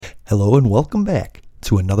Hello and welcome back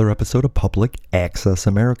to another episode of Public Access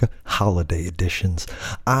America Holiday Editions.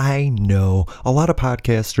 I know a lot of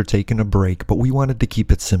podcasts are taking a break, but we wanted to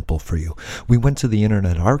keep it simple for you. We went to the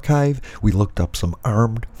Internet Archive, we looked up some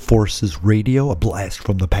Armed Forces Radio, a blast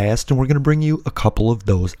from the past, and we're going to bring you a couple of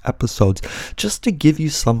those episodes just to give you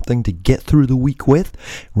something to get through the week with,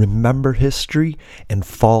 remember history, and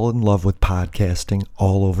fall in love with podcasting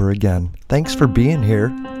all over again. Thanks for being here.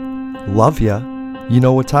 Love ya. You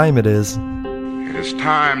know what time it is. It is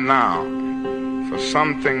time now for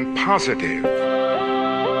something positive.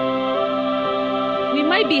 We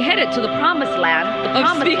might be headed to the promised land,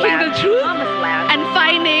 speaking the truth and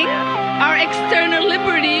finding our external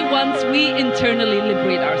liberty once we internally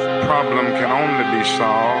liberate ourselves. Problem can only be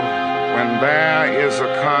solved when there is a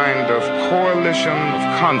kind of coalition of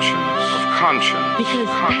conscience. Because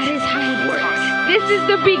that is how it works. This is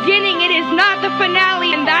the beginning, it is not the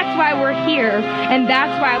finale, and that's why we're here, and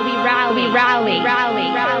that's why we rally.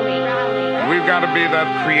 We've got to be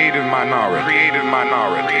that creative minority.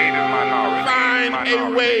 Find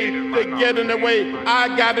a way to get in the way. I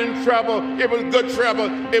got in trouble. It was good trouble.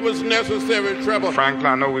 It was necessary trouble. Frankly,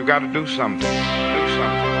 I know we've got to do something.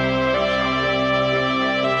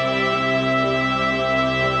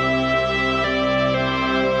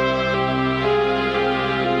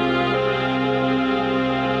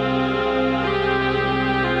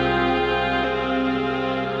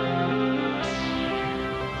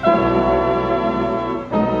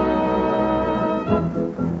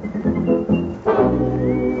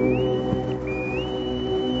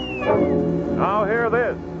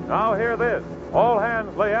 Now hear this. All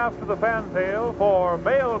hands lay aft to the fantail for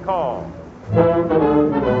mail call.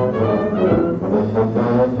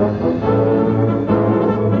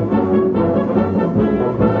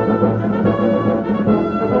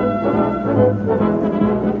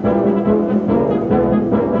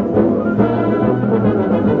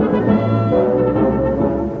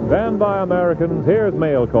 Stand by, Americans. Here's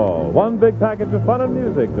Mail Call. One big package of fun and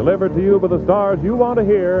music delivered to you by the stars you want to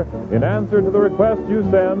hear in answer to the request you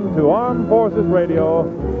send to Armed Forces Radio,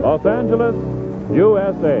 Los Angeles,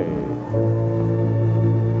 USA.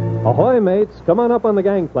 Ahoy, mates. Come on up on the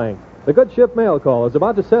gangplank. The good ship Mail Call is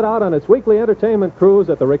about to set out on its weekly entertainment cruise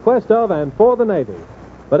at the request of and for the Navy.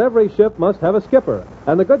 But every ship must have a skipper,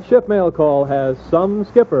 and the good ship Mail Call has some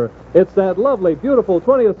skipper. It's that lovely, beautiful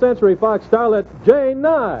 20th Century Fox starlet, Jane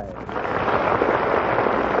Nye.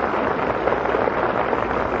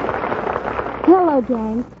 Hello,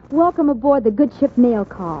 gang. Welcome aboard the good ship Mail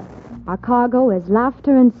Call. Our cargo is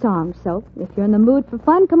laughter and song, so if you're in the mood for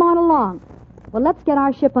fun, come on along. Well, let's get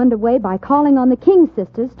our ship underway by calling on the King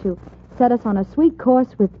sisters to set us on a sweet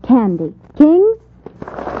course with candy. Kings?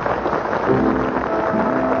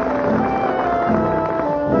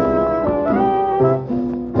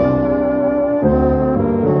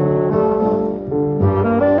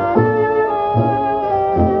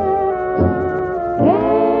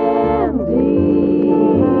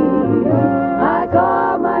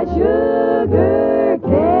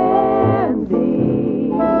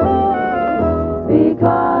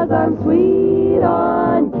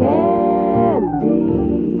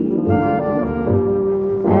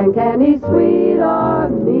 Candy sweet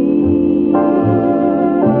on me.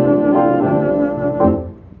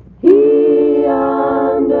 He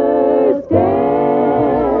understands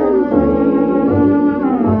me.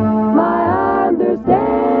 My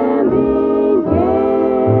understanding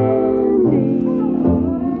candy.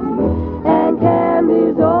 And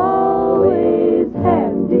candy's always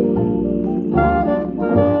handy.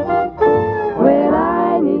 When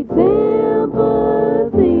I need sympathy.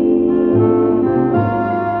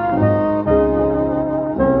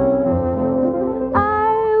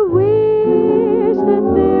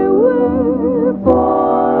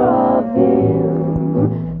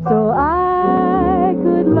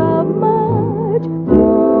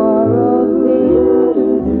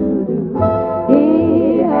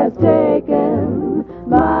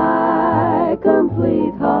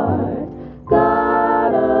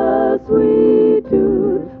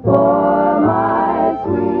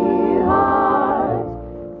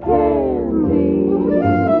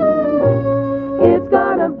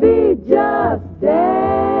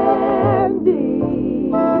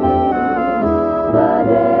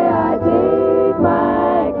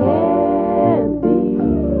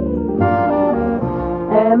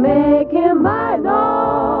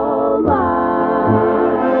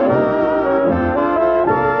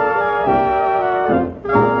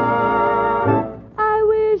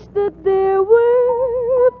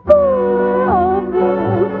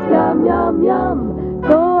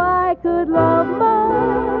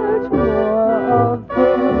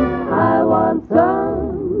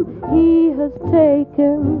 he has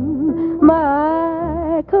taken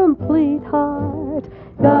my complete heart.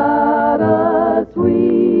 Got a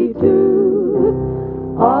sweet tooth,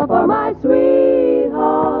 all for my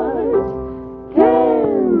sweetheart,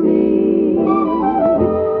 candy.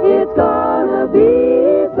 It's gonna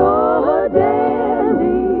be so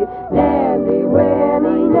dandy, dandy when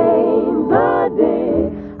he names the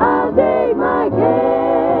day I'll take my candy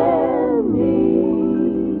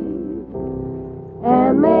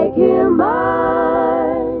and make him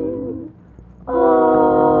mine.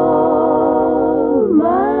 Oh,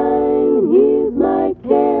 mine, he's my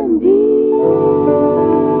candy.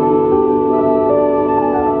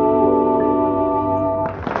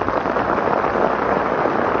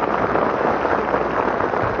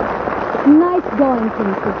 Nice going,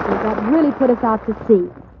 Twin Sisters. That really put us out to sea.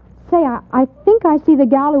 Say, I think I see the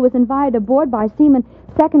gal who was invited aboard by Seaman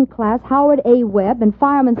Second Class Howard A. Webb and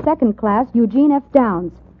Fireman Second Class Eugene F.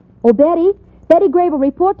 Downs. Oh, Betty Grable,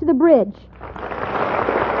 report to the bridge.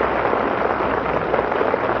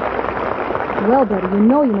 Well, Betty, you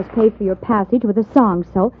know you must pay for your passage with a song,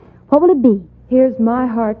 so what will it be? Here's My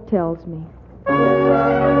Heart Tells Me.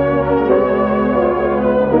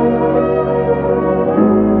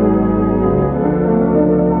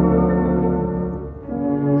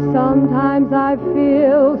 Sometimes I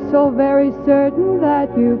feel so very certain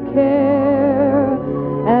that you care,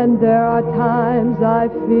 and there are times I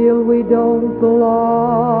feel we don't belong.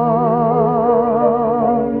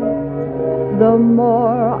 The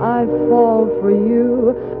more I fall for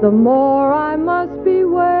you, the more I must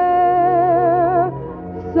beware.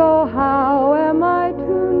 So how am I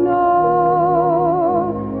to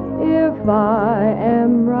know if I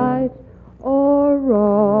am right or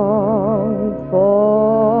wrong? For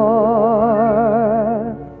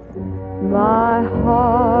my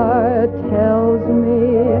heart tells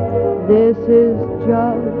me this is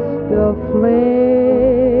just a fling,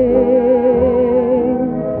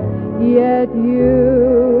 yet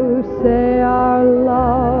you say our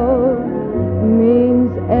love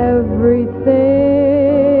means everything.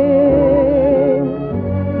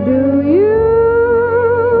 Do you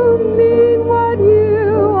mean what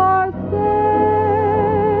you are saying?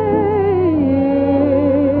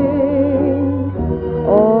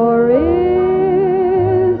 Or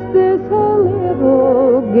is this a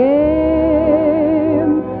little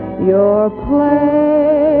game you're playing?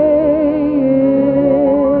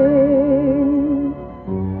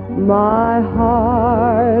 My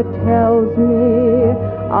heart tells me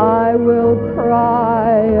I will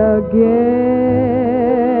cry again.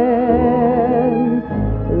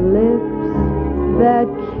 Lips that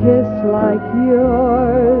kiss like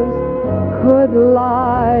yours could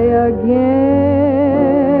lie again.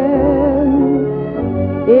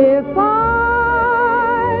 If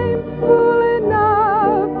I'm fool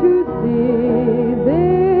enough to see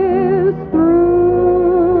this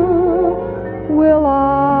through, will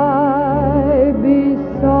I be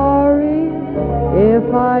sorry if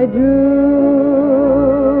I do?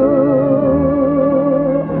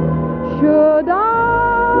 Should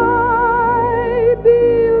I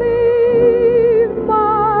believe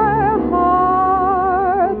my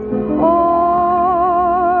heart or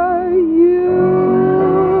you?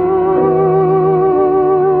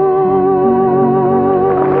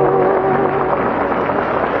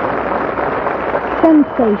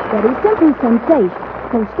 Sensation, Betty. Simply sensation.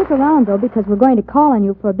 So stick around, though, because we're going to call on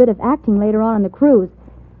you for a bit of acting later on in the cruise.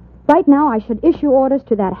 Right now, I should issue orders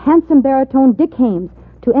to that handsome baritone, Dick Hames,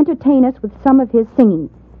 to entertain us with some of his singing.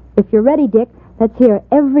 If you're ready, Dick, let's hear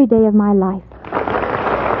Every Day of My Life.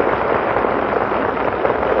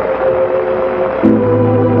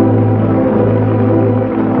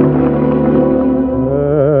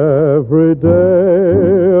 Every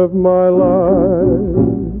day of my life,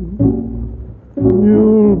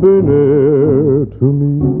 you'll be near to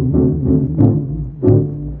me.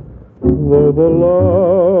 Though the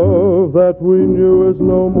love that we knew is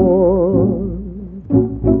no more,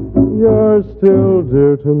 you're still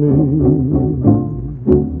dear to me.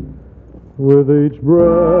 With each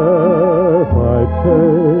breath I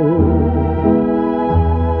take,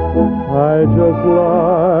 I just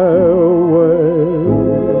lie awake.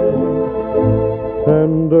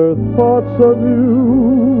 Tender thoughts of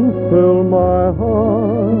you fill my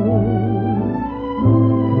heart.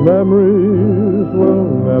 Memories will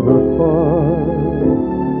never part.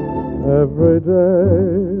 Every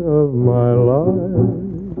day of my life,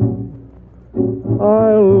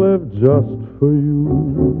 I live just for you.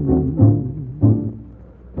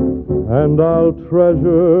 And I'll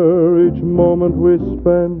treasure each moment we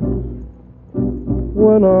spent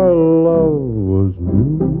when our love was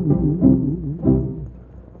new.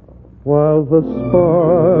 while the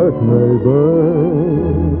spark may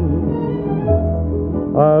burn.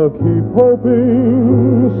 I'll keep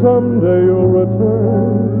hoping someday you'll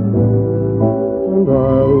return, and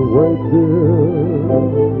I'll wait here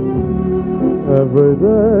every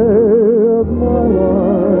day of my life.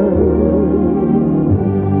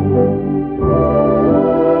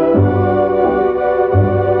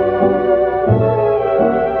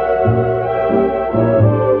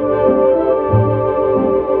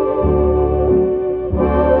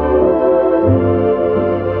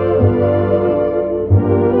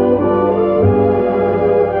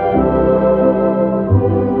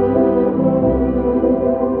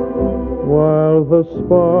 While the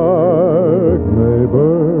spark may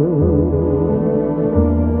burn,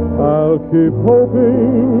 I'll keep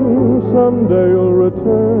hoping someday you'll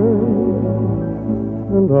return,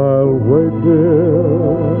 and I'll wait, dear,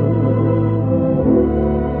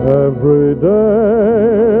 every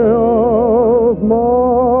day of my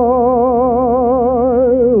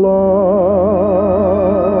life.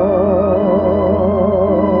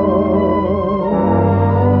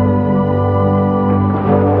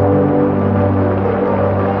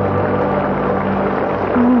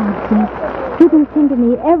 You can sing to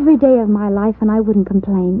me every day of my life, and I wouldn't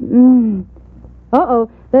complain. Uh-oh,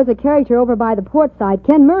 there's a character over by the port side.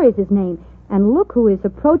 Ken Murray's his name. And look who is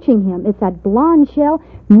approaching him. It's that blonde shell,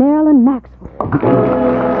 Marilyn Maxwell.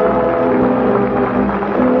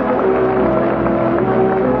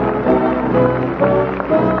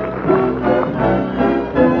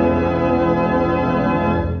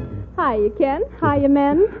 Hiya, Ken. Hiya,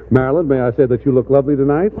 men. Marilyn, may I say that you look lovely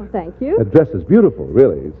tonight? Well, thank you. That dress is beautiful,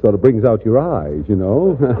 really. It sort of brings out your eyes, you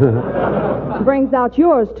know. Brings out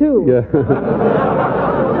yours, too. Yeah.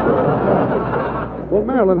 Well,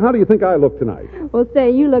 Marilyn, how do you think I look tonight? Well,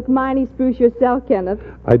 say, you look mighty spruce yourself, Kenneth.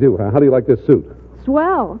 I do, huh? How do you like this suit?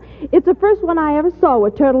 Swell. It's the first one I ever saw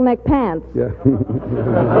with turtleneck pants. Yeah.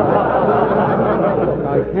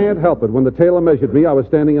 I can't help it. When the tailor measured me, I was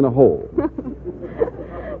standing in a hole.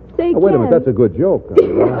 Say, wait a Ken. minute, that's a good joke.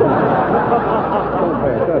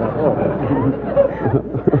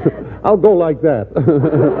 I'll go like that.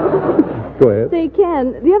 Go ahead. Say,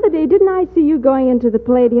 Ken, the other day, didn't I see you going into the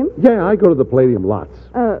Palladium? Yeah, I go to the Palladium lots.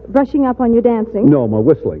 Brushing up on your dancing? No, my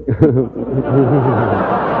whistling.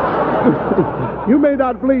 You may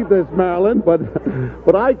not believe this, Marilyn,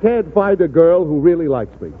 but I can't find a girl who really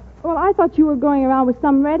likes me. Well, I thought you were going around with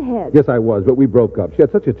some redhead. Yes, I was, but we broke up. She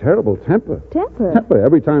had such a terrible temper. Temper?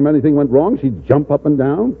 Every time anything went wrong, she'd jump up and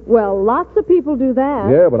down. Well, lots of people do that.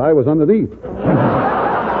 Yeah, but I was underneath.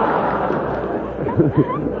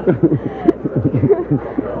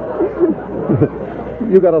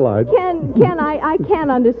 You got a line. Ken, I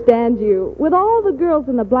can't understand you. With all the girls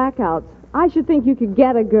in the blackouts, I should think you could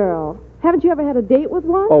get a girl. Haven't you ever had a date with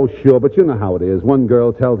one? Oh, sure, but you know how it is. One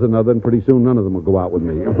girl tells another, and pretty soon none of them will go out with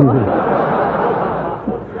me.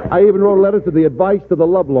 I even wrote a letter to the Advice to the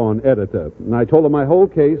Lovelorn editor, and I told her my whole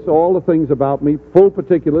case, all the things about me, full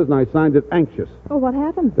particulars, and I signed it Anxious. Oh, what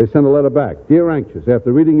happened? They sent a letter back. Dear Anxious,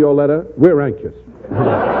 after reading your letter, we're anxious.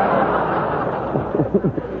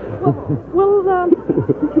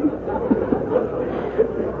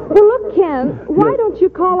 Well, look, Ken, why don't you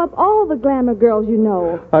call up all the glamour girls you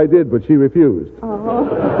know? I did, but she refused. Oh.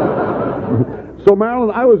 So,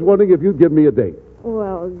 Marilyn, I was wondering if you'd give me a date.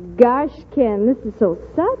 Well, gosh, Ken, this is so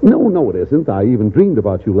sudden. No, it isn't. I even dreamed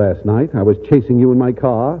about you last night. I was chasing you in my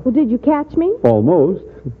car. Well, did you catch me? Almost.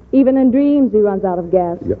 Even in dreams, he runs out of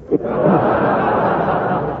gas. Yeah.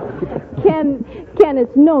 Ken,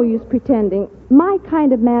 it's no use pretending. My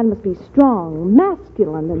kind of man must be strong,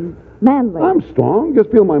 masculine, and manly. I'm strong.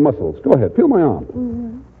 Just feel my muscles. Go ahead. Feel my arm.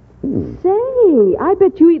 Say, I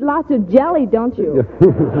bet you eat lots of jelly, don't you?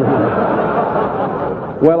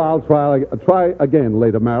 Well, I'll try again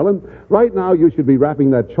later, Marilyn. Right now, you should be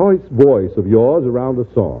wrapping that choice voice of yours around a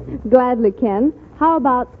song. Gladly, Ken. How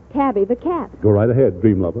about Tabby the cat? Go right ahead,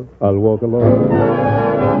 dream lover. I'll walk alone.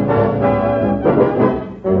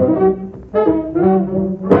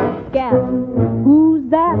 Cat, who's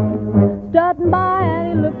that? Strutting by and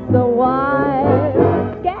he looks so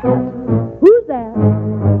wise. Cat, who's that?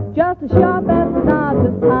 Just as sharp as an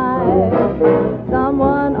artist's eye.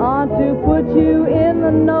 Someone ought to put you in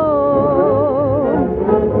the know.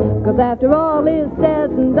 'Cause after all is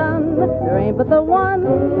said and done, there ain't but the one.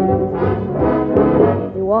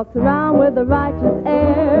 He walks around with a righteous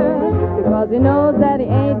air, because he knows that he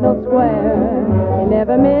ain't no square. He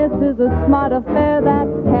never misses a smart affair, that's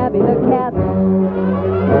Tabby the cat.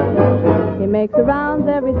 He makes the rounds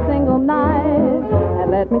every single night,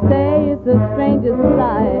 and let me say it's the strangest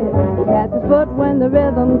sight. He pats his foot when the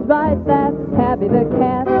rhythm's right, that's Tabby the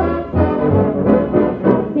cat.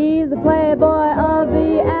 He's the playboy of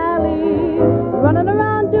the alley, running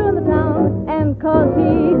around doing the town. And 'cause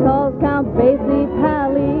he calls Count Basie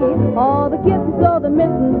Pally, all the kittens throw the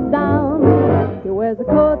mittens down. He wears a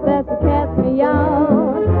coat that's a cat's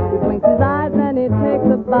meow. He blinks his eyes and he takes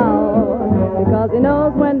a bow, because he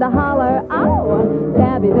knows when to holler, ow,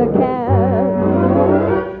 Tabby the cat.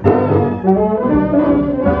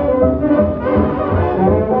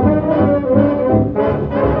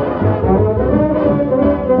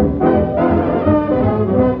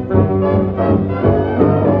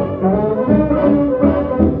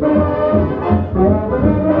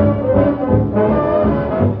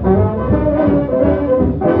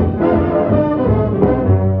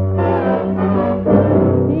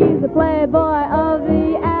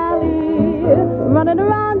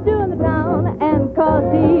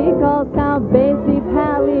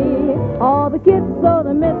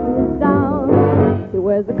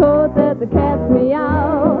 Wears a coat that the cat's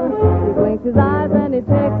meow. He blinks his eyes and he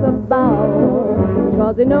takes a bow,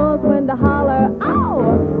 because he knows when to holler,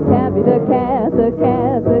 ow! Tabby the cat, the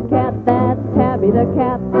cat, the cat, that's Tabby the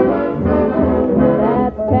cat.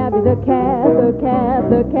 That's Tabby the cat, the cat,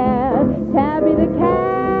 the cat, Tabby the cat.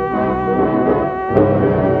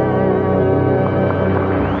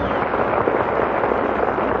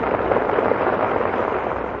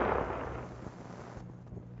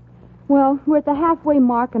 Well, we're at the halfway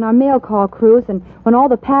mark in our mail call cruise, and when all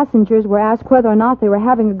the passengers were asked whether or not they were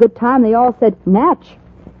having a good time, they all said, natch.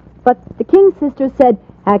 But the King's sisters said,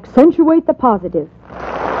 accentuate the positive.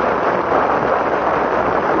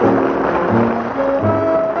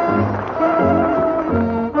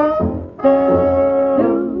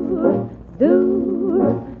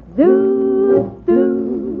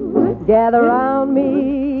 Gather round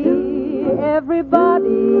me,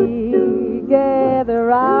 everybody, gather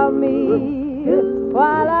round me,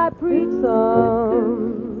 while I preach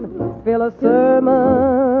some, feel a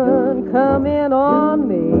sermon coming on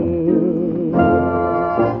me.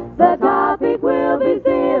 The topic will be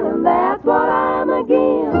sin, and that's what I'm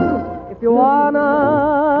again. If you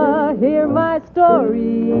wanna hear my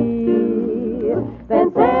story,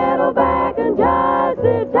 then settle back and just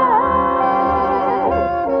sit tight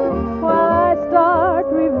while I start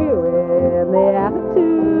reviewing the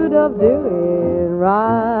attitude of doing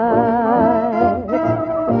right.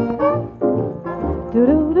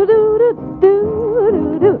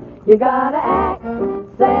 Do-do-do-do-do-do-do-do. You gotta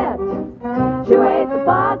accentuate the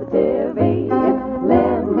positive, eliminate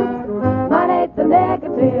the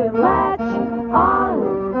negative, latch on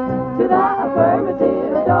to the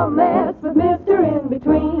affirmative, don't mess with Mr. In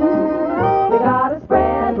Between. You gotta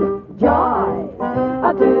spread joy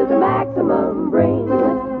to the maximum, bring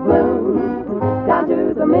bloom down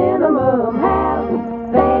to the minimum, have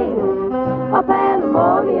faith, a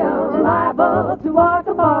pandemonium, liable to walk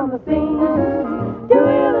upon the scene. To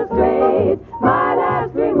illustrate my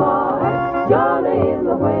last remark, Jonah in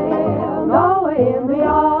the whale, Noah in the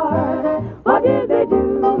ark. What did they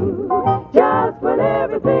do just when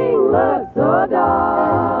everything looked so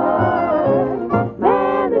dark?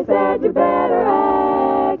 Man, they said you better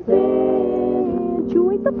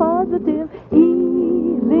accentuate the positive,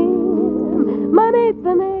 eliminate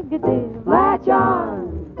the negative, latch on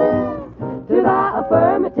to the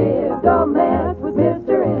affirmative, don't mess with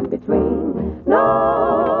Mr. In Between.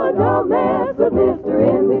 No, don't mess with Mr.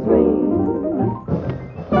 In Between.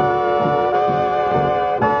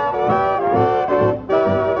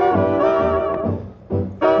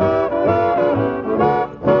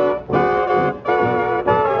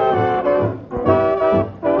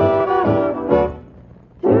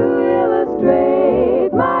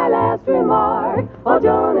 Oh,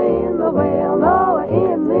 Jonah in the whale, Noah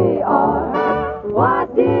in the ark.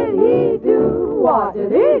 What did he do? What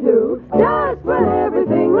did he do? Just when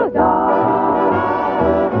everything looked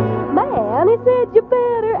dark. Man, he said you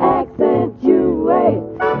better accentuate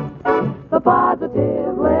the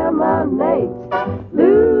positive, eliminate,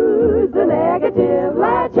 lose the negative,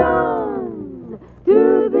 latch on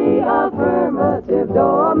to the affirmative,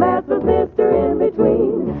 don't mess with Mr. In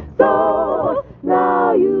Between. So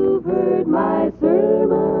now you've heard my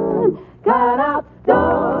sermon. Cut out,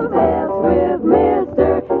 don't mess with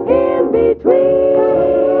Mr. In Between.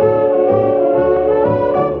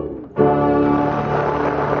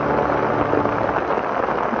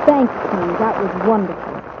 Thanks, King. That was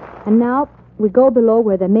wonderful. And now we go below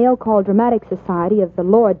where the Mail Call Dramatic Society of the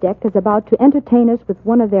lower deck is about to entertain us with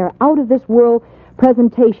one of their out-of-this-world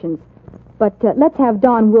presentations. But let's have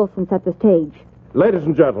Don Wilson set the stage. Ladies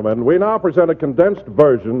and gentlemen, we now present a condensed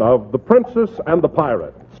version of The Princess and the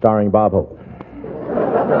Pirate. Starring Bob Hope.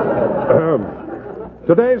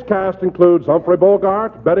 Today's cast includes Humphrey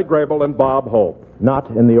Bogart, Betty Grable, and Bob Hope. Not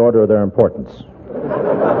in the order of their importance.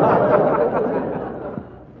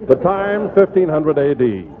 The time, 1500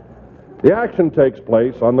 A.D. The action takes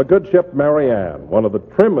place on the good ship Mary Ann, one of the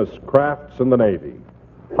trimmest crafts in the Navy.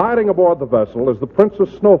 Hiding aboard the vessel is the Princess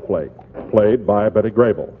Snowflake, played by Betty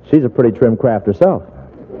Grable. She's a pretty trim craft herself.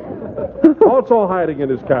 Also hiding in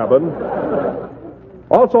his cabin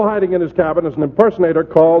is an impersonator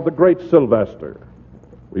called the Great Sylvester.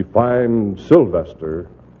 We find Sylvester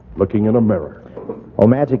looking in a mirror. Oh,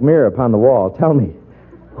 magic mirror upon the wall, tell me,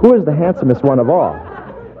 who is the handsomest one of all?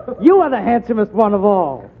 You are the handsomest one of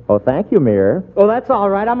all. Oh, thank you, mirror. Oh, that's all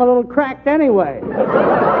right. I'm a little cracked anyway.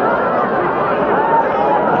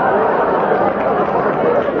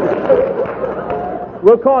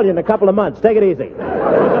 We'll call you in a couple of months. Take it easy.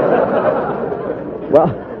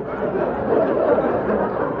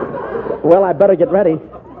 Well, I better get ready.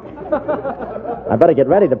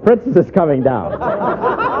 The princess is coming down.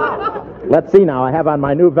 Let's see now. I have on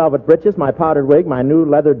my new velvet breeches, my powdered wig, my new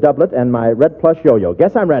leather doublet, and my red plush yo-yo.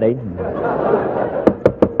 Guess I'm ready.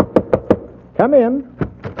 Come in.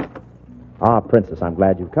 Ah, Princess, I'm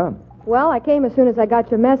glad you've come. Well, I came as soon as I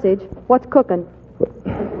got your message. What's cooking?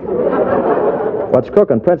 What's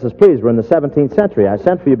cooking? Princess, please, we're in the 17th century. I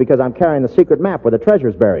sent for you because I'm carrying the secret map where the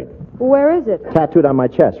treasure's buried. Where is it? Tattooed on my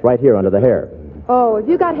chest, right here under the hair. Oh, have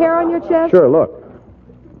you got hair on your chest? Sure, look.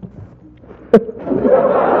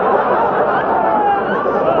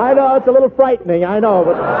 I know, it's a little frightening, I know,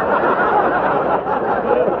 but...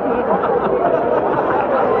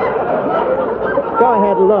 Go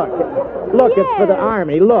ahead, look. Look, yes. It's for the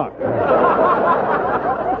Army, look.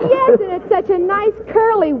 Yes, and it's such a nice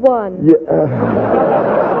curly one. Yeah.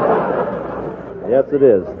 Yes, it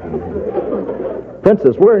is.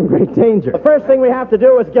 Princess, we're in great danger. The first thing we have to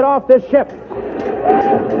do is get off this ship.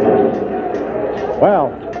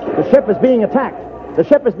 Well, the ship is being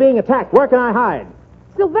attacked. Where can I hide?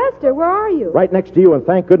 Sylvester, where are you? Right next to you, and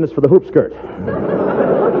thank goodness for the hoop skirt.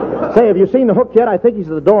 Say, have you seen the hook yet? I think he's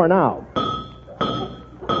at the door now.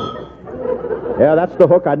 Yeah, that's the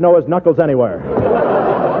hook. I'd know his knuckles anywhere.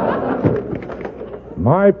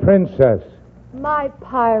 My princess. My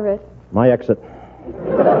pirate. My exit.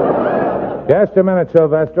 Just a minute,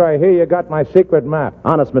 Sylvester. I hear you got my secret map.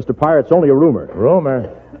 Honest, Mr. Pirate, it's only a rumor. Rumor?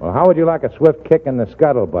 Well, how would you like a swift kick in the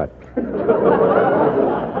scuttlebutt?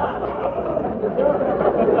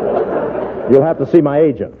 You'll have to see my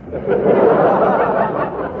agent.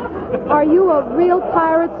 Are you a real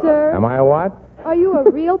pirate, sir? Am I a what? Are you a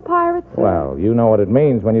real pirate, sir? Well, you know what it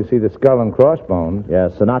means when you see the skull and crossbones.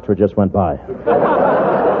 Yes, Sinatra just went by.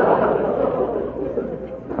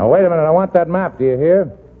 Now, wait a minute. I want that map. Do you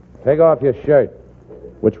hear? Take off your shirt.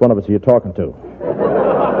 Which one of us are you talking to?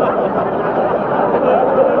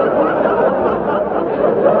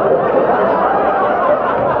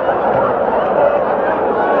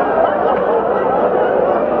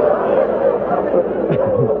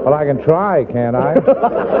 Well, I can try, can't I?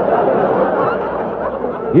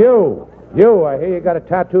 You, I hear you got it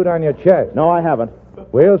tattooed on your chest. No, I haven't.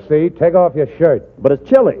 We'll see. Take off your shirt. But it's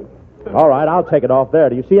chilly. All right, I'll take it off there.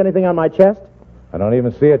 Do you see anything on my chest? I don't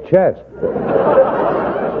even see a chest.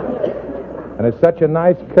 And it's such a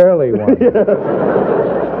nice curly one.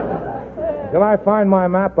 Till I find my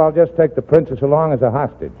map, I'll just take the princess along as a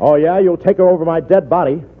hostage. Oh, yeah? You'll take her over my dead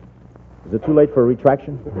body. Is it too late for a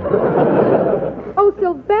retraction? Oh,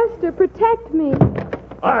 Sylvester, protect me.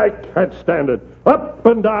 I can't stand it. Up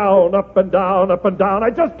and down, up and down, up and down. I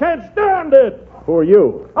just can't stand it. Who are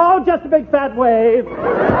you? Oh, just a big fat wave.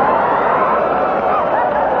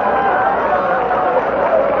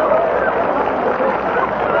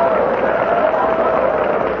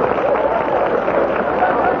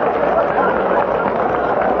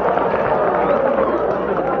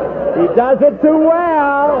 He does it too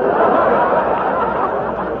well.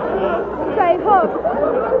 Say, Hook.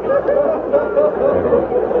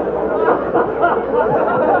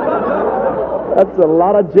 That's a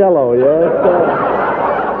lot of Jell-O, yes.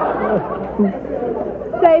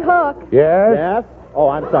 Say, Hook. Yes? Yes? Oh,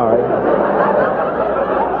 I'm sorry.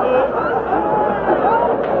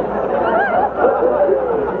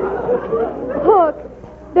 Hook,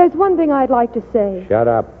 there's one thing I'd like to say. Shut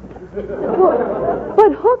up.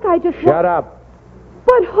 But Hook, I just... Shut up.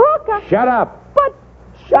 But Hook, I... Shut up. But...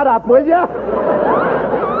 Shut up, will you?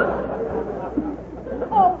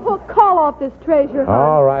 Oh, Hook, call off this treasure hunt.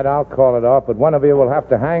 All right, I'll call it off, but one of you will have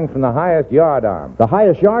to hang from the highest yardarm. The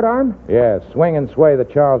highest yardarm? Yes, swing and sway the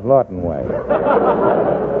Charles Lawton way.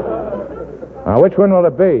 Now, which one will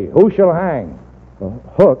it be? Who shall hang?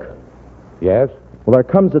 Hook. Yes? Well, there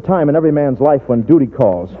comes a time in every man's life when duty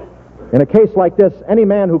calls. In a case like this, any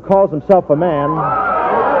man who calls himself a man...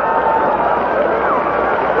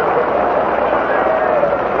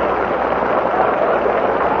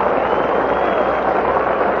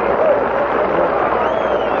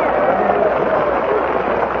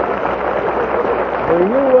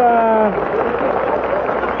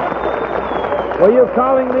 Were you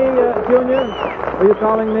calling me, Junior? Were you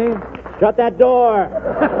calling me? Shut that door!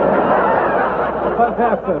 What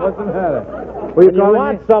happened? What's the matter? When you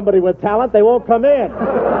want somebody with talent, they won't come in.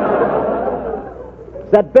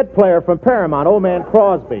 It's that bit player from Paramount, Old Man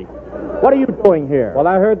Crosby. What are you doing here? Well,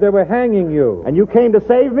 I heard they were hanging you. And you came to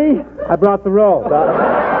save me? I brought the rope.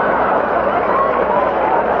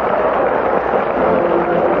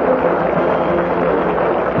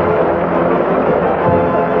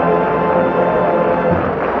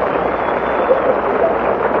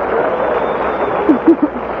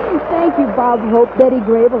 Thank you, Bob Hope, Betty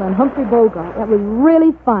Grable, and Humphrey Bogart. That was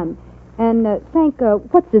really fun. And thank,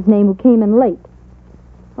 what's his name, who came in late.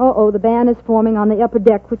 Uh-oh, the band is forming on the upper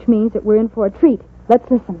deck, which means that we're in for a treat. Let's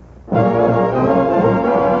listen.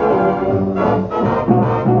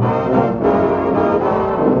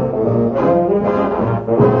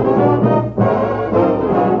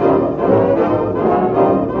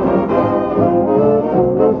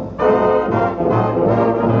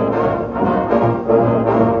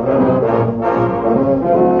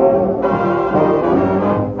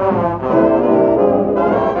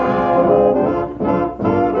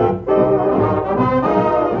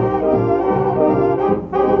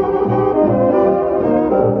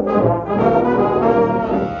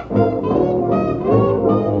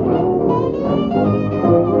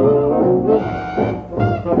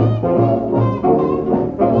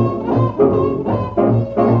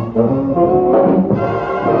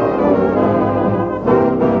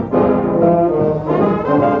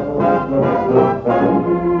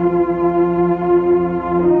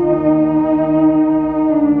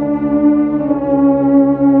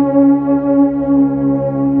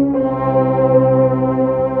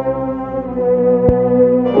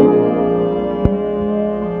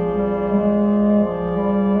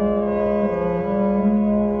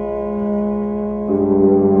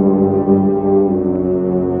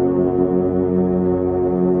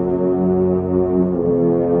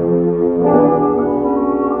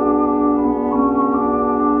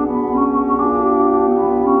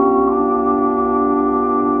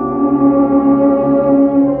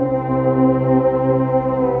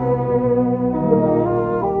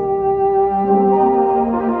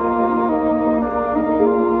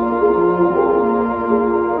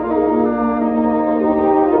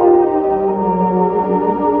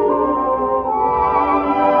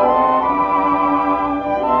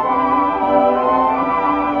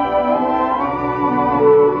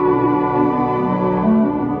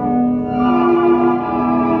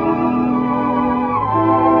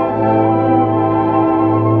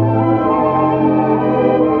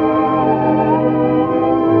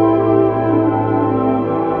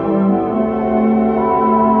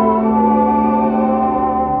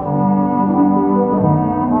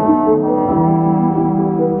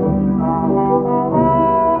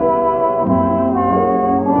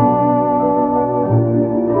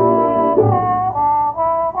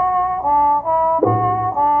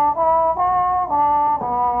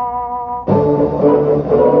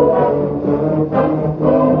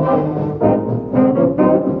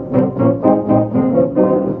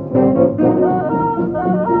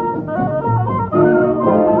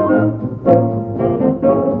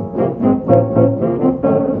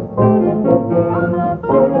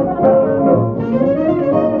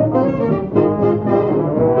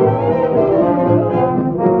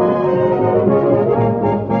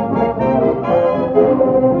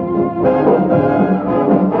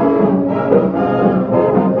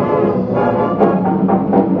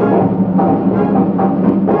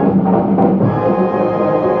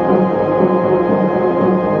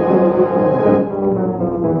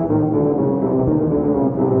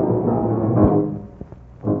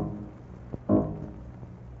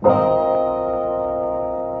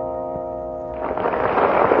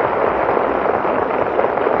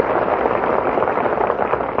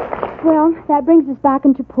 Well, that brings us back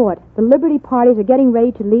into port. The Liberty parties are getting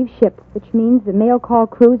ready to leave ship, which means the mail call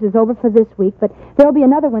cruise is over for this week, but there'll be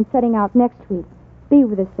another one setting out next week. Be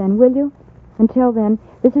with us then, will you? Until then,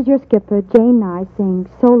 this is your skipper, Jane Nye, saying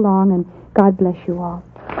so long and God bless you all.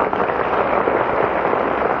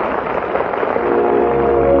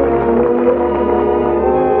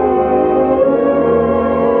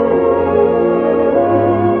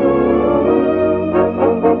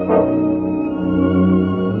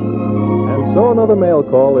 Another mail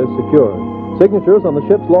call is secured. Signatures on the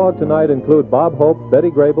ship's log tonight include Bob Hope,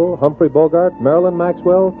 Betty Grable, Humphrey Bogart, Marilyn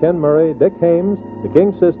Maxwell, Ken Murray, Dick Hames, the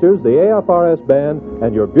King Sisters, the AFRS Band,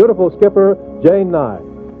 and your beautiful skipper, Jane Nye.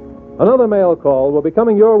 Another mail call will be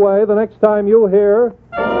coming your way the next time you hear...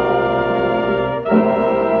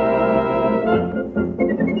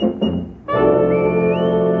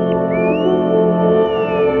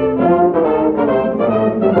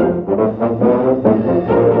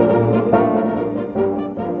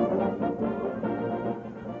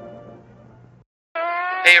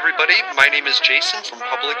 Hey everybody, my name is Jason from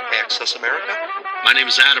Public Access America. My name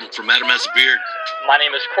is Adam from Adam Has a Beard. My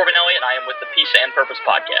name is Corbin Elliott, and I am with the Peace and Purpose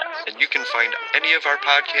Podcast. And you can find any of our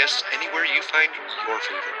podcasts anywhere you find your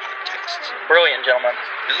favorite podcasts. Brilliant, gentlemen.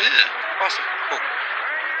 Yeah. Awesome. Cool.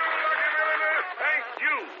 Thank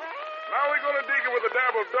you. Now we're going to dig it with a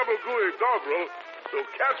dab of double gooey doggerel, so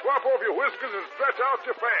cat swap off your whiskers and stretch out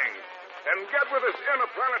your fangs. And get with this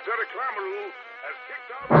interplanetary clamaroo as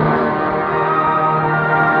kicked out...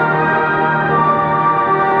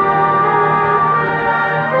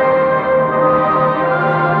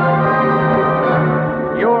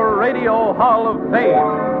 Radio Hall of Fame.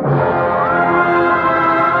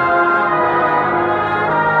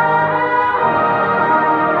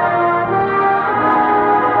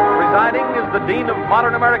 Presiding is the Dean of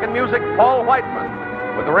Modern American Music, Paul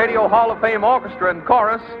Whiteman, with the Radio Hall of Fame Orchestra and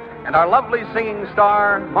Chorus, and our lovely singing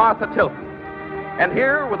star, Martha Tilton. And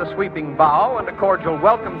here, with a sweeping bow and a cordial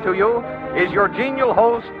welcome to you, is your genial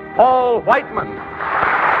host, Paul Whiteman.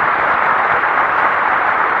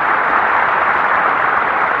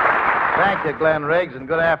 Thank you, Glenn Riggs, and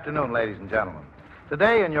good afternoon, ladies and gentlemen.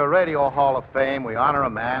 Today in your Radio Hall of Fame, we honor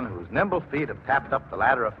a man whose nimble feet have tapped up the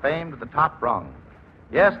ladder of fame to the top rung.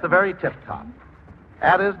 Yes, the very tip-top.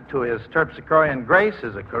 Added to his terpsichorean grace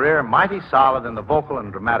is a career mighty solid in the vocal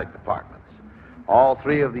and dramatic departments. All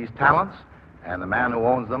three of these talents, and the man who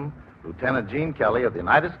owns them, Lieutenant Gene Kelly of the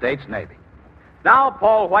United States Navy. Now,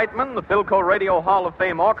 Paul Whiteman, the Philco Radio Hall of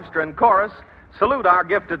Fame Orchestra and Chorus, salute our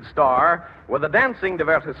gifted star with a dancing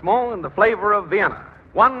divertissement in the flavor of Vienna.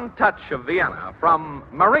 One touch of Vienna from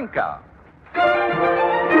Marinka.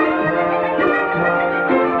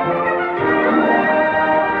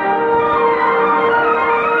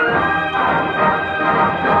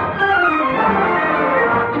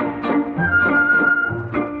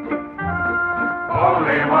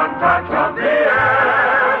 Only one touch of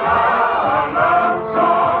Vienna, a love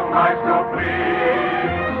song nice to please.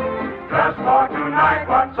 Just for tonight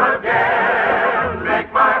once again,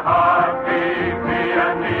 make my heart beat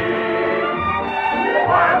Viennese.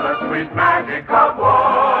 While the sweet magic of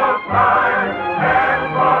war's time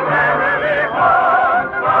temporarily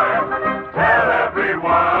haunts mine, tell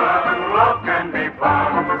everyone love can be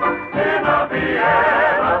found in a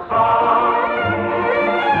Vienna song.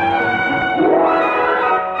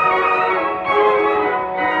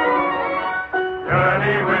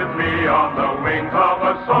 Journey with me on the wings of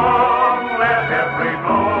a song. Let every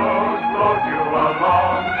note float you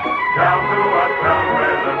along. Down to a town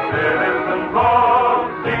where the citizens all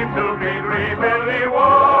seem to be dreamily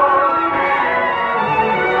warm.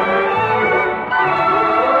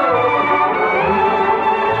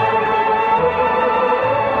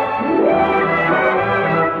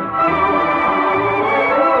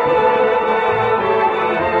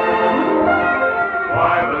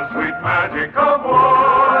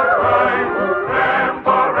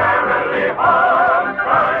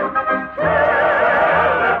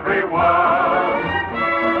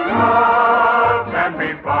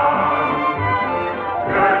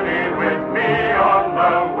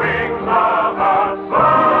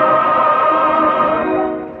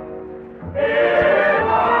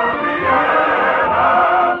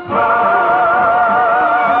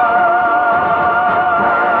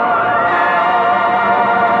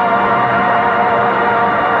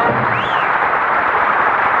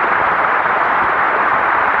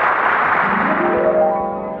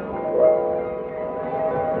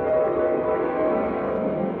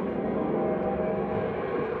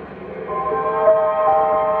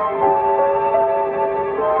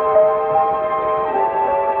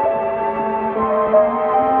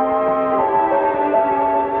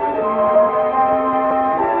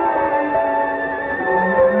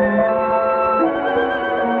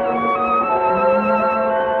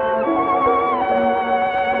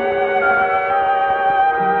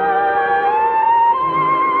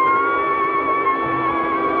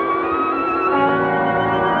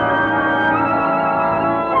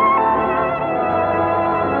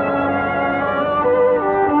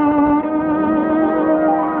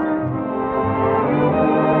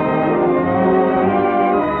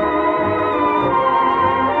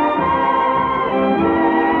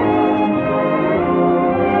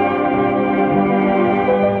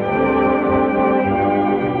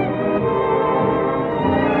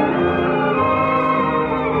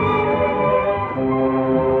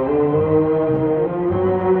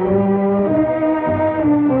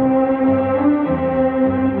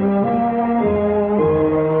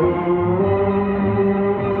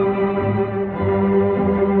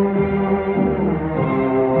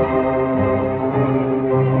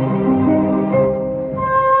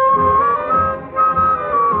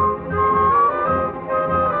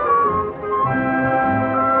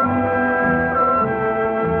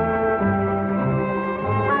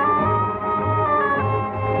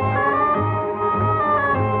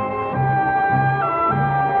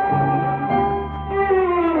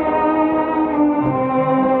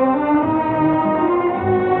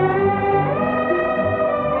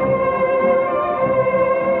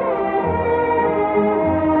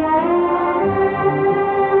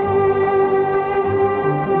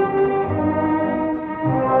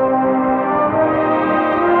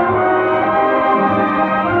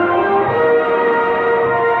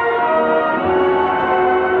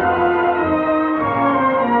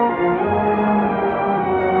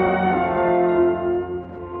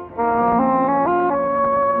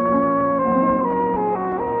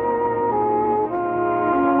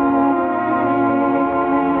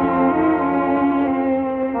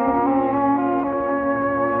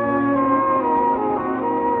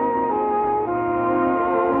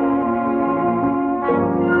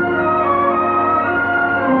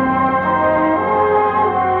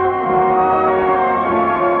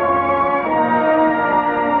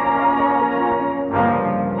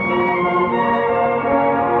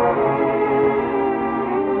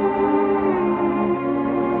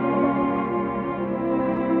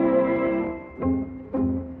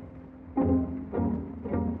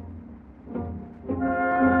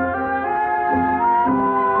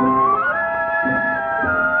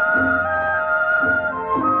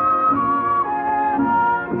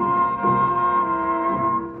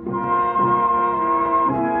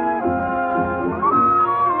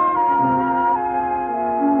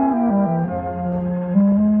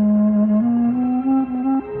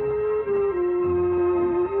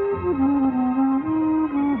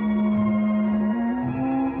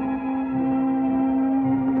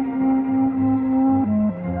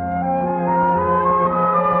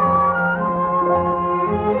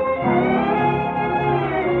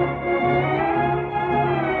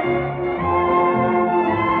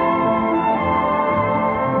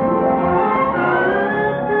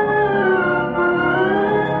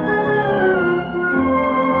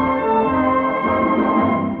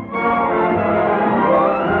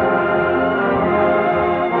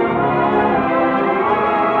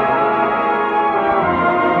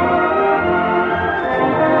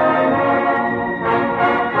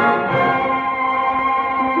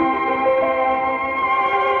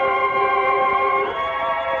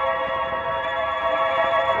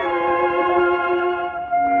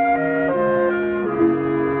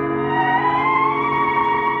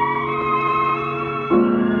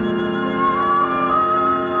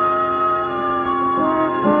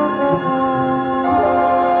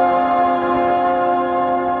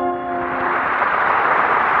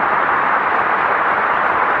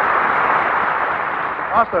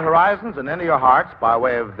 across the horizons and into your hearts by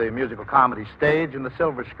way of the musical comedy stage and the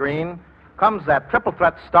silver screen comes that triple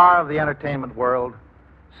threat star of the entertainment world,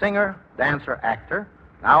 singer, dancer, actor,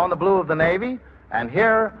 now in the blue of the Navy, and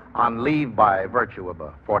here on leave by virtue of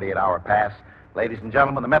a 48-hour pass, ladies and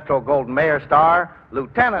gentlemen, the Metro Golden Mayer star,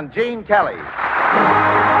 Lieutenant Gene Kelly.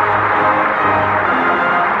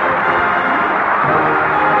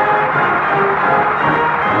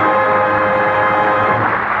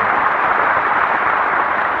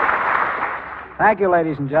 Thank you,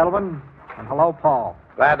 ladies and gentlemen. And hello, Paul.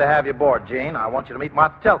 Glad to have you aboard, Gene. I want you to meet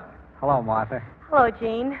Martha Tilton. Hello, Martha. Hello,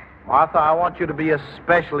 Gene. Martha, I want you to be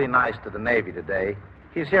especially nice to the Navy today.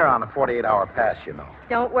 He's here on a 48-hour pass, you know.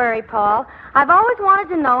 Don't worry, Paul. I've always wanted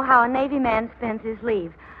to know how a Navy man spends his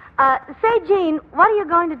leave. Say, Gene, what are you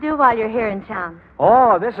going to do while you're here in town?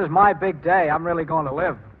 Oh, this is my big day. I'm really going to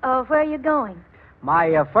live. Oh, where are you going?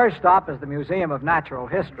 My first stop is the Museum of Natural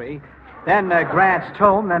History, then Grant's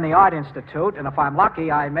Tomb, then the Art Institute, and if I'm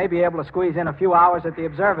lucky, I may be able to squeeze in a few hours at the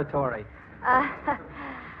observatory. Can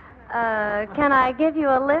I give you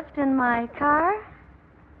a lift in my car?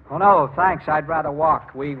 Oh, no, thanks. I'd rather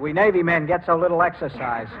walk. We Navy men get so little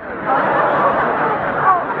exercise. Oh,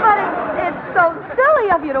 but it's so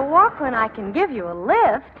silly of you to walk when I can give you a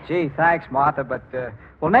lift. Gee, thanks, Martha, but,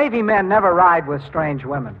 well, Navy men never ride with strange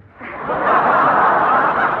women.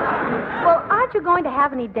 Well, aren't you going to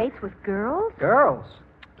have any dates with girls? Girls?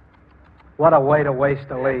 What a way to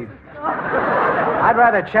waste a leave. I'd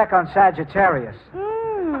rather check on Sagittarius.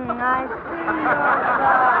 I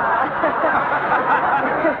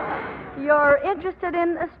see. You're interested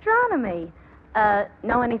in astronomy.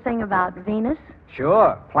 Know anything about Venus?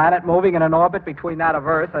 Sure. Planet moving in an orbit between that of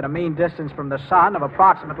Earth at a mean distance from the sun of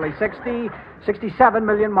approximately 67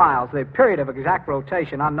 million miles. The period of exact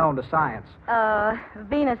rotation unknown to science.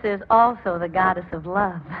 Venus is also the goddess of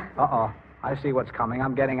love. Uh-oh. I see what's coming.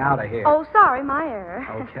 I'm getting out of here. Oh, sorry, my error.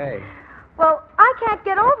 Okay. Well, I can't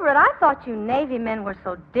get over it. I thought you Navy men were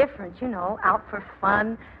so different, you know, out for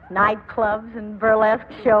fun, nightclubs and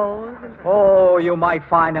burlesque shows. Oh, you might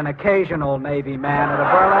find an occasional Navy man at a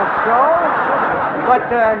burlesque show, but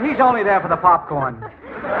he's only there for the popcorn.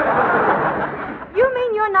 You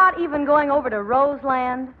mean you're not even going over to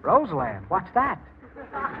Roseland? Roseland? What's that?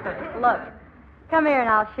 Look, come here and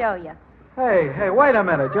I'll show you. Hey, wait a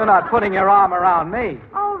minute. You're not putting your arm around me.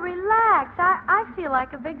 Oh, relax. I feel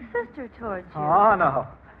like a big sister towards you. Oh, no.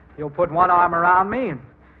 You'll put one arm around me, and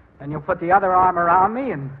then you'll put the other arm around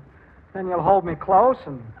me, and then you'll hold me close,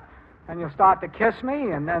 and then you'll start to kiss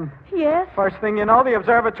me, and then... Yes? First thing you know, the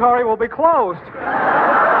observatory will be closed.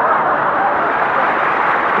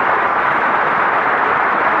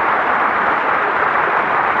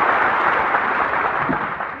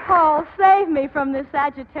 Paul, save me from this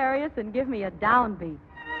Sagittarius and give me a downbeat.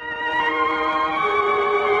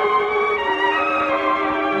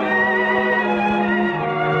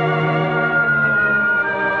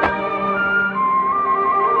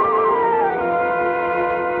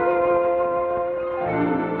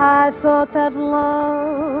 I thought that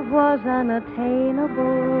love was unattainable,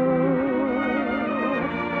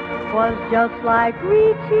 was just like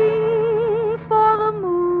reaching for the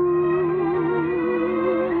moon.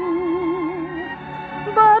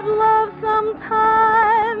 But love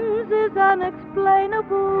sometimes is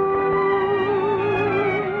unexplainable.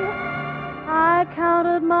 I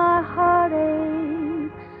counted my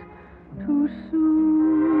heartaches too soon.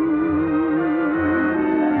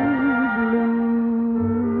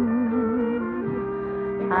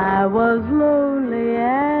 I was lonely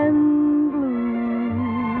and blue.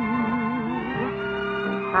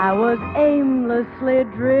 I was aimlessly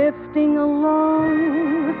drifting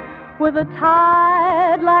along with a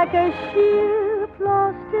tide like a ship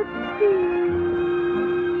lost at sea.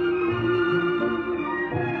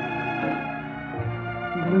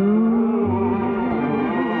 Blue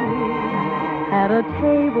at a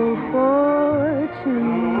table for two,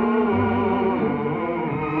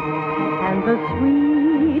 and the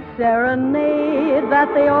sweet serenade that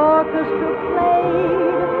the orchestra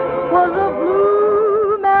played was a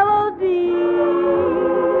blue melody.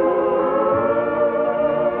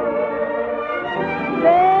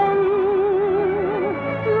 Then,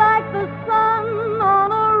 like the sun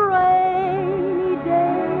on a rainy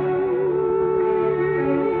day,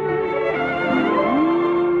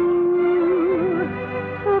 you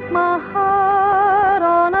took my heart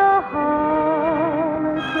on a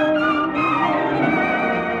holiday.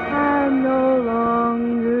 I'm no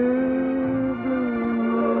longer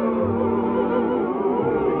blue,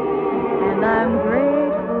 and I'm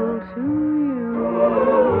grateful to you.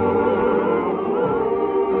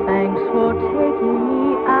 Thanks for taking me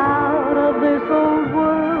out of this old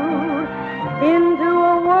world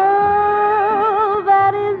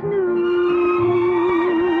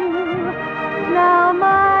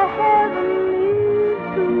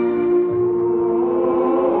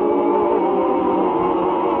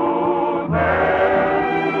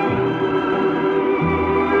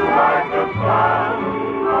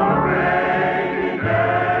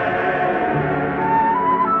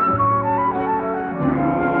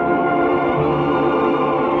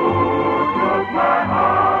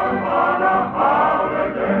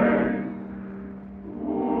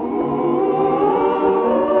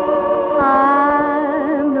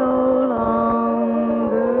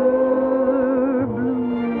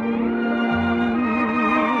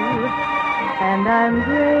I'm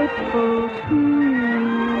grateful to you.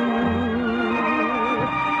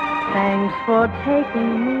 Thanks for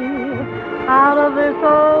taking me out of this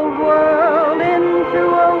old world into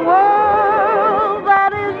a world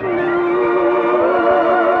that is new.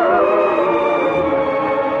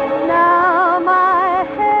 Now my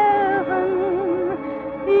heaven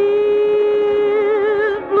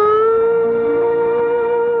is blue.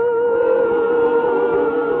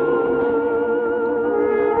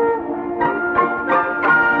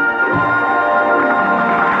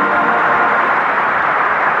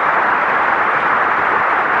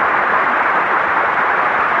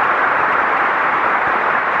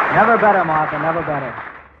 Never better, Martha, never better.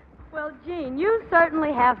 Well, Gene, you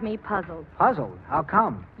certainly have me puzzled. Puzzled? How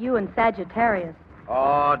come? You and Sagittarius.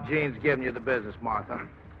 Oh, Gene's giving you the business, Martha.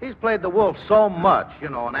 He's played the wolf so much,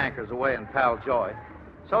 and anchors away in Pal Joy.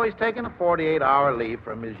 So he's taking a 48-hour leave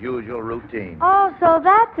from his usual routine. Oh, so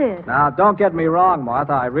that's it. Now, don't get me wrong,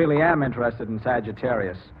 Martha. I really am interested in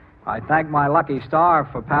Sagittarius. I thank my lucky star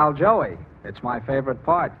for Pal Joey. It's my favorite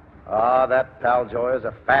part. Ah, that Pal Joy is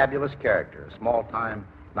a fabulous character. A small-time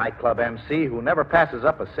nightclub MC who never passes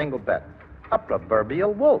up a single bet. A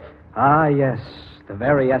proverbial wolf. Ah, yes. The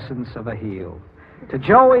very essence of a heel. To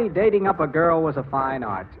Joey, dating up a girl was a fine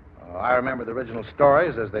art. Oh, I remember the original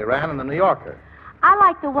stories as they ran in the New Yorker. I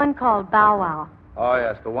like the one called Bow Wow. Oh,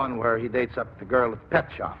 yes, the one where he dates up the girl at the pet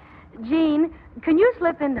shop. Gene, can you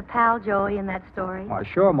slip into Pal Joey in that story? Why,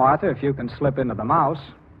 sure, Martha, if you can slip into the mouse.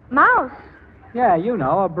 Mouse? Yeah, a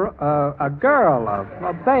girl,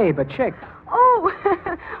 a babe, a chick. Oh,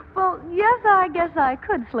 well, yes, I guess I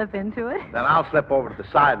could slip into it. Then I'll slip over to the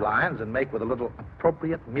sidelines and make with a little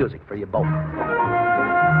appropriate music for you both.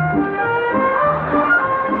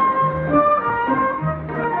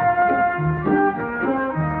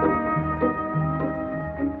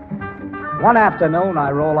 One afternoon,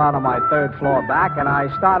 I roll out on my third floor back, and I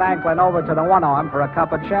start ankling over to the one arm for a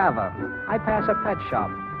cup of chava. I pass a pet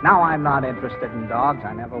shop. Now I'm not interested in dogs.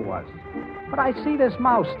 I never was. But I see this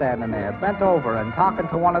mouse standing there, bent over and talking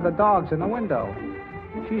to one of the dogs in the window.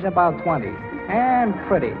 She's about 20, and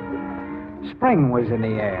pretty. Spring was in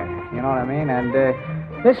the air, you know what I mean? And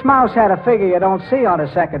this mouse had a figure you don't see on the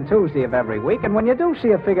second Tuesday of every week, and when you do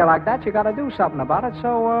see a figure like that, you got to do something about it,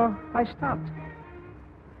 so I stopped.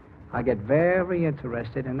 I get very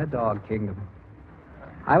interested in the dog kingdom.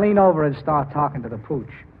 I lean over and start talking to the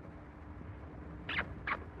pooch.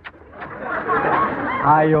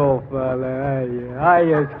 Hi, old fella.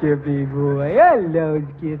 Hiya, Skippy boy. Hello,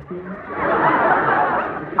 Skippy.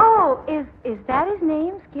 Oh, is that his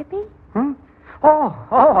name, Skippy? Oh,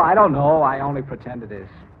 I don't know. I only pretend it is.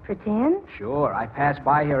 Pretend? Sure. I pass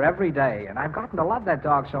by here every day, and I've gotten to love that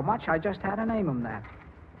dog so much I just had to name him that.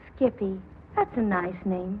 Skippy. That's a nice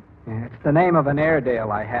name. Yeah, it's the name of an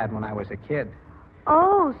Airedale I had when I was a kid.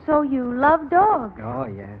 Oh, so you love dogs. Oh,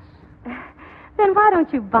 yes. Then why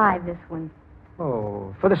don't you buy this one?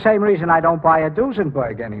 Oh, for the same reason I don't buy a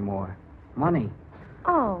Duesenberg anymore. Money.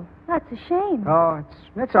 Oh, that's a shame. Oh,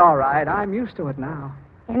 it's all right. I'm used to it now.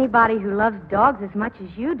 Anybody who loves dogs as much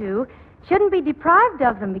as you do shouldn't be deprived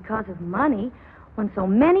of them because of money, when so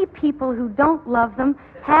many people who don't love them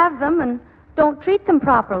have them and don't treat them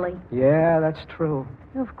properly. Yeah, that's true.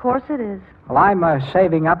 Of course it is. Well, I'm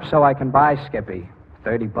saving up so I can buy Skippy.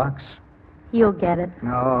 $30. You'll get it.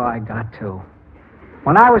 No, I got to.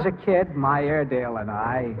 When I was a kid, my Airedale and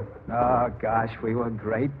I, oh, gosh, we were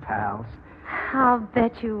great pals. I'll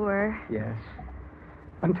bet you were. Yes.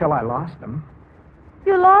 Until I lost him.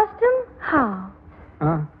 You lost him? How?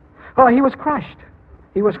 Oh, he was crushed.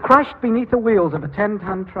 He was crushed beneath the wheels of a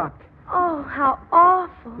 10-ton truck. Oh, how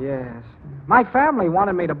awful. Yes. My family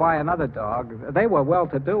wanted me to buy another dog. They were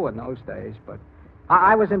well-to-do in those days, but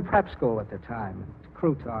I was in prep school at the time,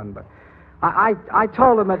 Crouton, but I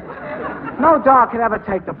told them that no dog could ever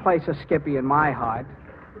take the place of Skippy in my heart,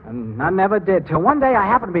 and I never did, till one day I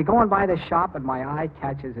happened to be going by the shop, and my eye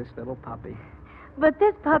catches this little puppy. But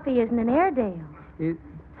this puppy isn't an Airedale.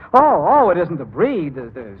 Oh, it isn't the breed.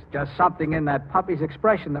 There's just something in that puppy's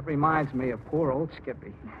expression that reminds me of poor old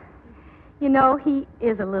Skippy. You know, he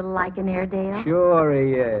is a little like an Airedale. Sure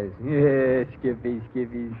he is. Yeah, Skippy.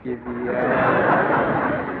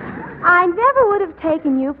 I never would have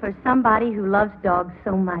taken you for somebody who loves dogs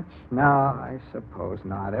so much. No, I suppose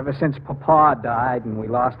not. Ever since Papa died and we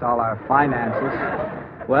lost all our finances,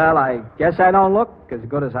 well, I guess I don't look as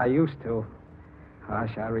good as I used to.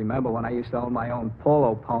 Gosh, I remember when I used to own my own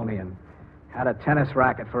polo pony and had a tennis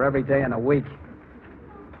racket for every day in the week.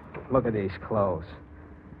 Look at these clothes.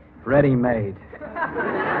 Ready-made.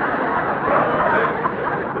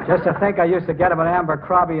 Just to think I used to get them at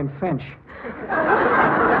Abercrombie and Finch.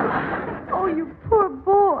 Oh, you poor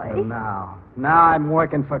boy. And now I'm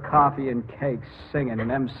working for coffee and cakes, singing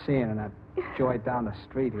and emceeing in that joint down the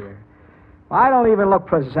street here. I don't even look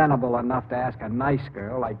presentable enough to ask a nice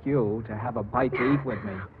girl like you to have a bite to eat with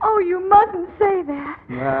me. Oh, you mustn't say that.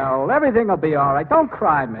 Well, everything will be all right. Don't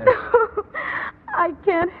cry, miss. I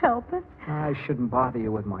can't help it. I shouldn't bother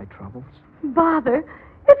you with my troubles. Bother?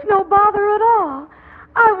 It's no bother at all.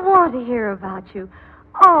 I want to hear about you.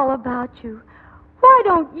 All about you. Why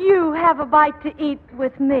don't you have a bite to eat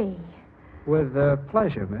with me? With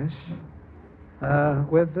pleasure, miss.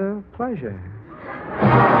 With pleasure.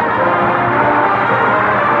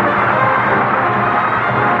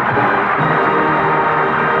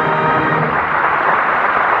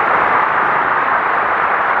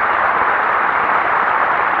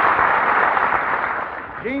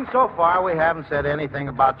 Gene, so far we haven't said anything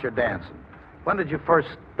about your dancing. When did you first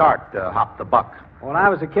start to hop the buck? When I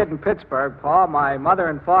was a kid in Pittsburgh, Paul, my mother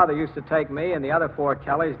and father used to take me and the other four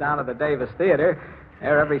Kellys down to the Davis Theater.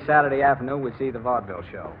 There every Saturday afternoon we'd see the vaudeville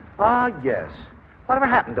show. Ah, yes. Whatever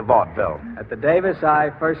happened to vaudeville? At the Davis,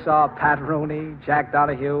 I first saw Pat Rooney, Jack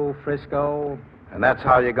Donahue, Frisco. And that's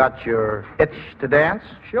how you got your itch to dance?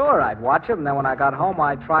 Sure, I'd watch them, and then when I got home,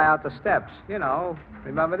 I'd try out the steps. You know,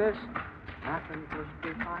 remember this? Nothing could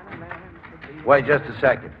be finer than to be... Wait just a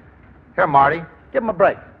second. Here, Marty, give him a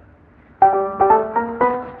break.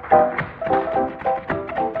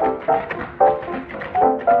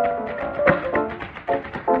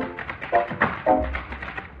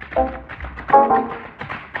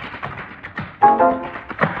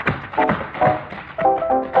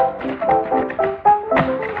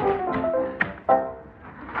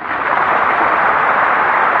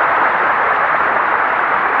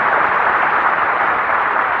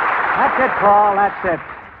 That's it, Paul, that's it.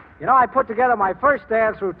 You know, I put together my first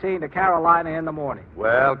dance routine to Carolina in the morning.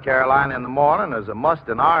 Well, Carolina in the morning is a must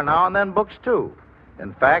in our Now and Then books, too.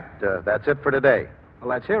 In fact, that's it for today. Well,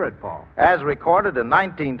 let's hear it, Paul. As recorded in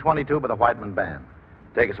 1922 by the Whiteman Band.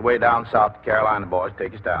 Take us way down south to Carolina, boys.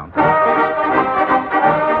 Take us down.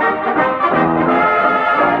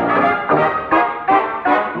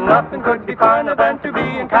 Nothing could be finer than to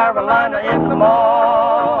be in Carolina in the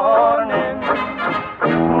morning.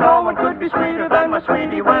 No one could be sweeter than my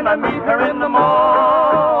sweetie when I meet her in the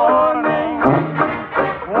morning.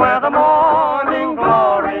 Where the morning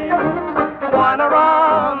glories whine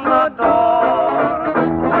around the door,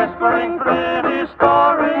 whispering pretty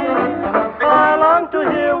stories I long to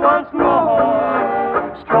hear once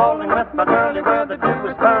more. Strolling with my girlie where the dew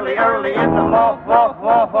is pearly early in the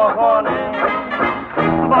morning.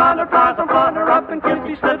 Butterflies will flutter up and kiss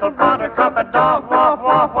each little buttercup at dawn.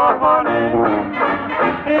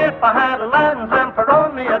 If I had a lens and for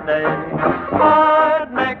only a day,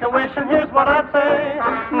 I'd make a wish and here's what I'd say.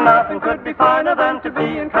 Nothing could be finer than to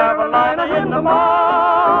be in Carolina in the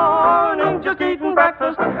morning, just eating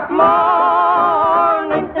breakfast,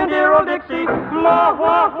 morning, in dear old Dixie, morning.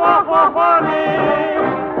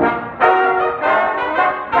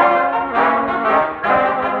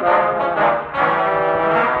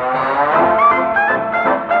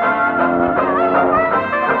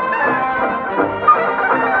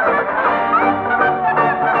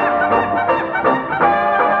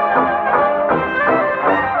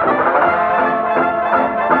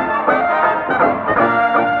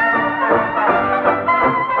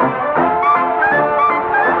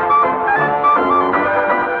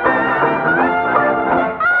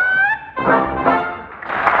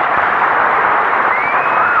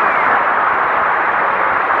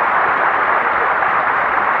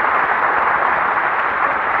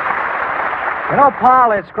 You know,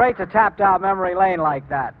 Paul, it's great to tap down memory lane like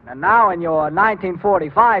that. And now, in your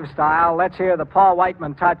 1945 style, let's hear the Paul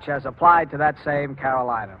Whiteman touch as applied to that same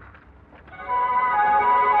Carolina.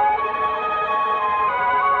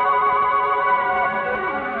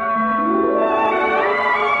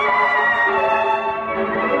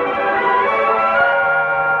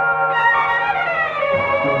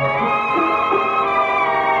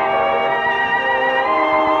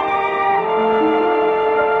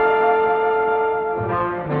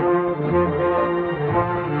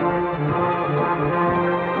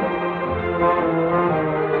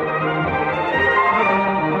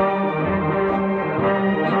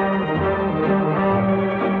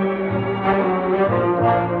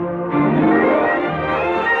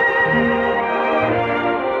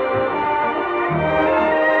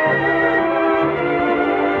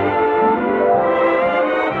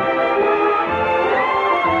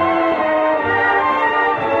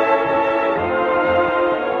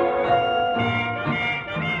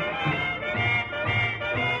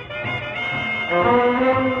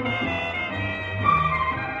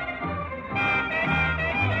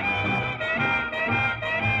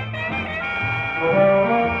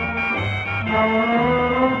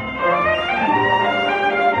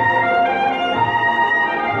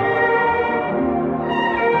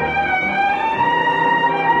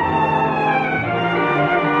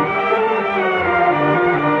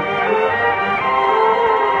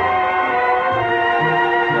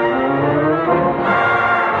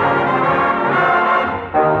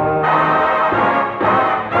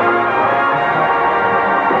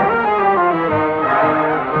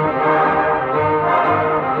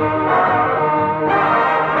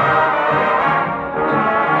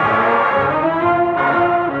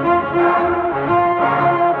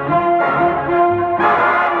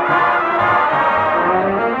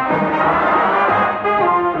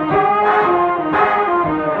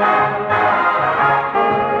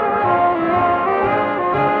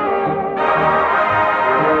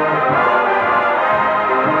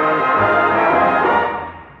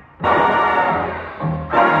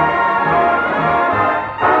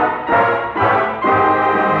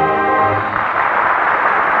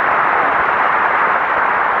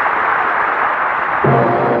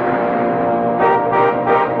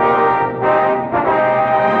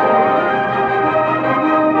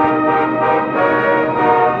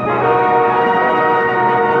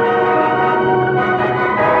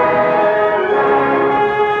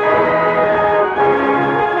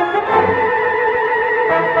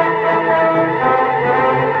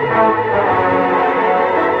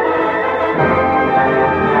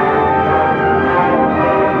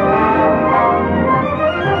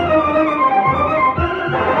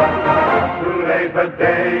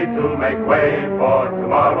 to make way for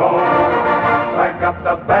tomorrow. Strike up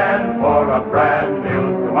the band for a brand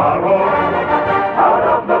new tomorrow. Out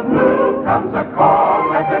of the blue comes a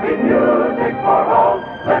call. Let there be music for all.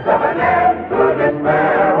 Let's have an end to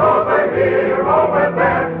despair. Over here, over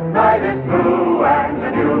there. Night is through and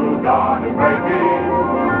the new dawn is breaking.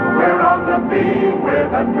 We're on the beam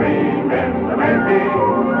with a dream in the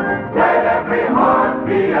making. Let every heart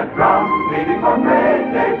be a drum, beating for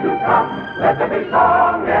great days to come. Let there be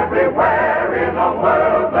song everywhere in a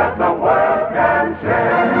world that the world can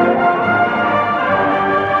share.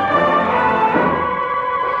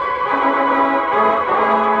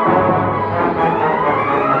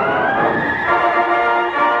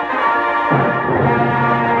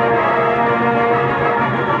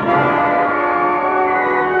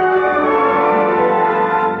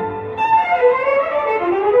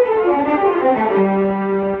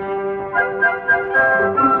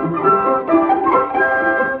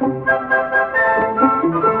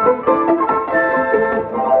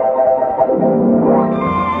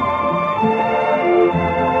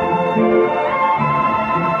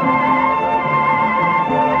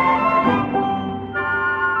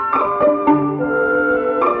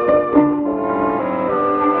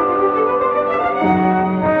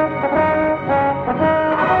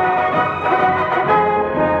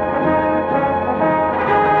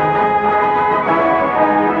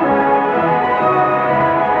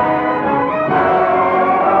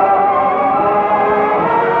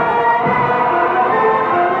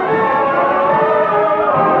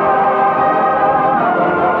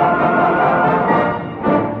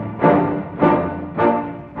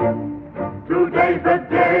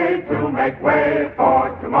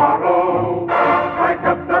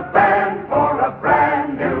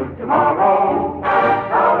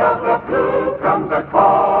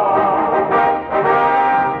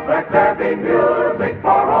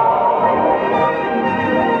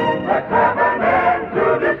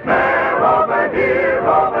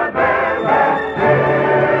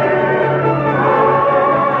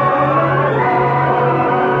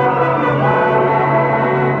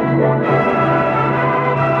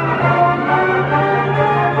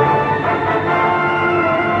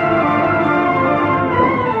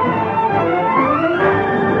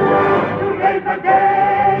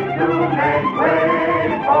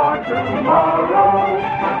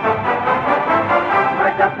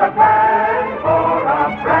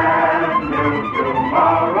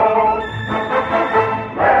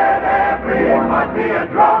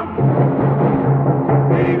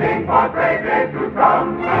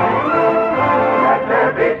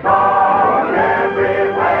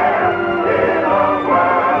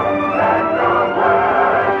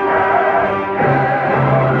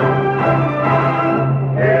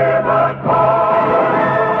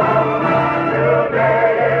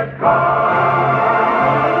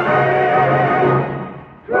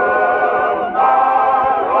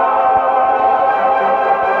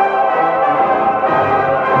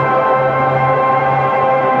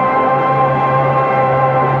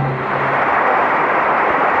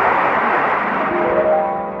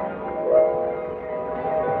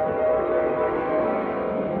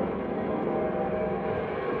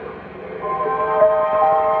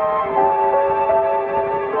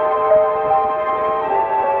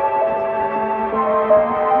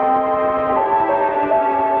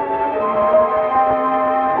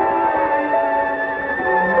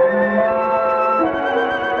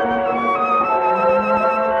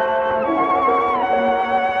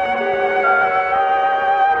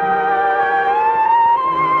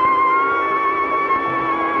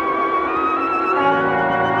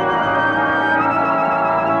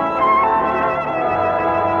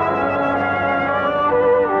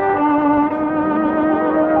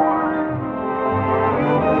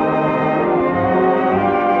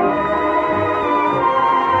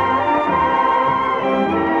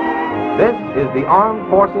 This is the Armed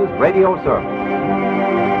Forces Radio Service.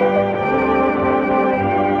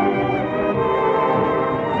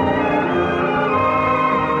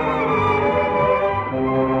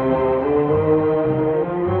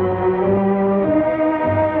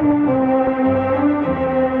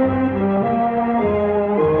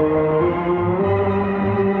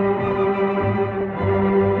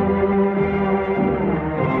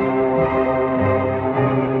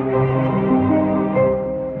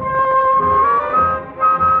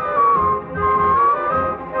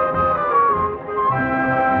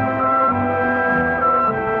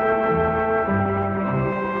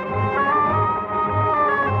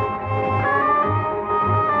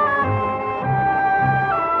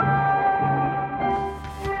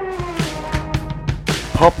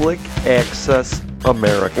 Public Access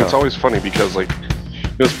America. It's always funny because, like,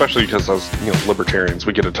 especially because as libertarians,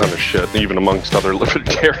 we get a ton of shit, even amongst other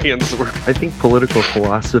libertarians. I think political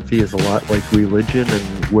philosophy is a lot like religion,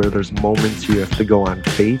 and where there's moments you have to go on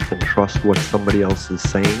faith and trust what somebody else is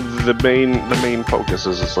saying. The main focus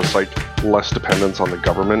is just like less dependence on the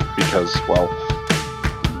government because, well,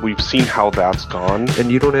 we've seen how that's gone.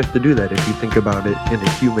 And you don't have to do that if you think about it in a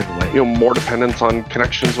human way. More dependence on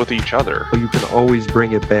connections with each other. You can always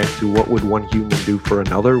bring it back to what would one human do for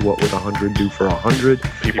another? What would 100 do for 100?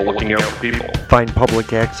 People looking out for people. Find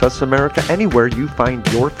Public Access America anywhere you find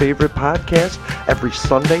your favorite podcast every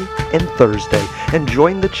Sunday and Thursday. And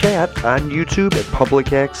join the chat on YouTube at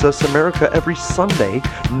Public Access America every Sunday,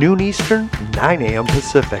 noon Eastern, 9 a.m.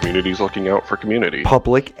 Pacific. Communities looking out for community.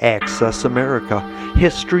 Public Access America.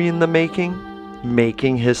 History in the making,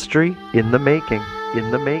 making history in the making, in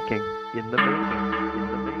the making, in the making.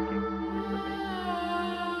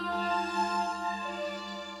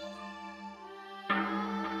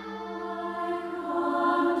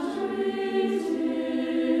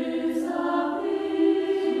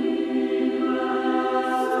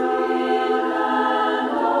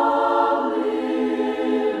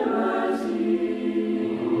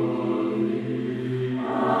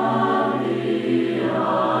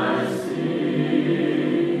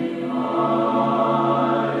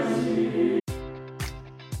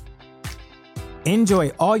 Enjoy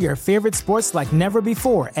all your favorite sports like never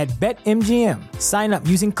before at BetMGM. Sign up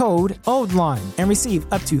using code OLDLINE and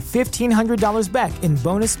receive up to $1,500 back in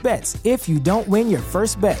bonus bets if you don't win your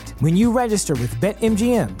first bet. When you register with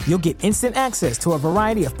BetMGM, you'll get instant access to a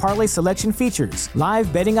variety of parlay selection features,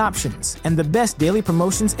 live betting options, and the best daily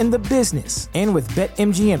promotions in the business. And with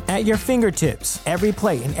BetMGM at your fingertips, every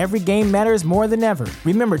play and every game matters more than ever.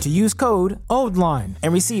 Remember to use code OLDLINE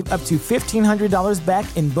and receive up to $1,500 back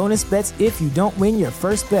in bonus bets if you don't win your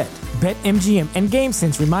first bet. BetMGM and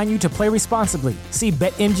GameSense remind you to play responsibly. See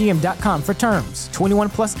BetMGM.com for terms. 21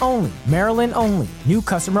 plus only. Maryland only. New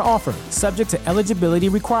customer offer. Subject to eligibility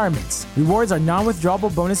requirements. Rewards are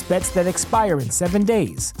non-withdrawable bonus bets that expire in 7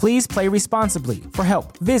 days. Please play responsibly. For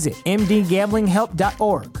help, visit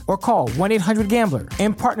mdgamblinghelp.org or call 1-800-GAMBLER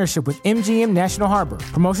in partnership with MGM National Harbor.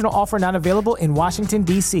 Promotional offer not available in Washington,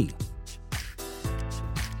 D.C.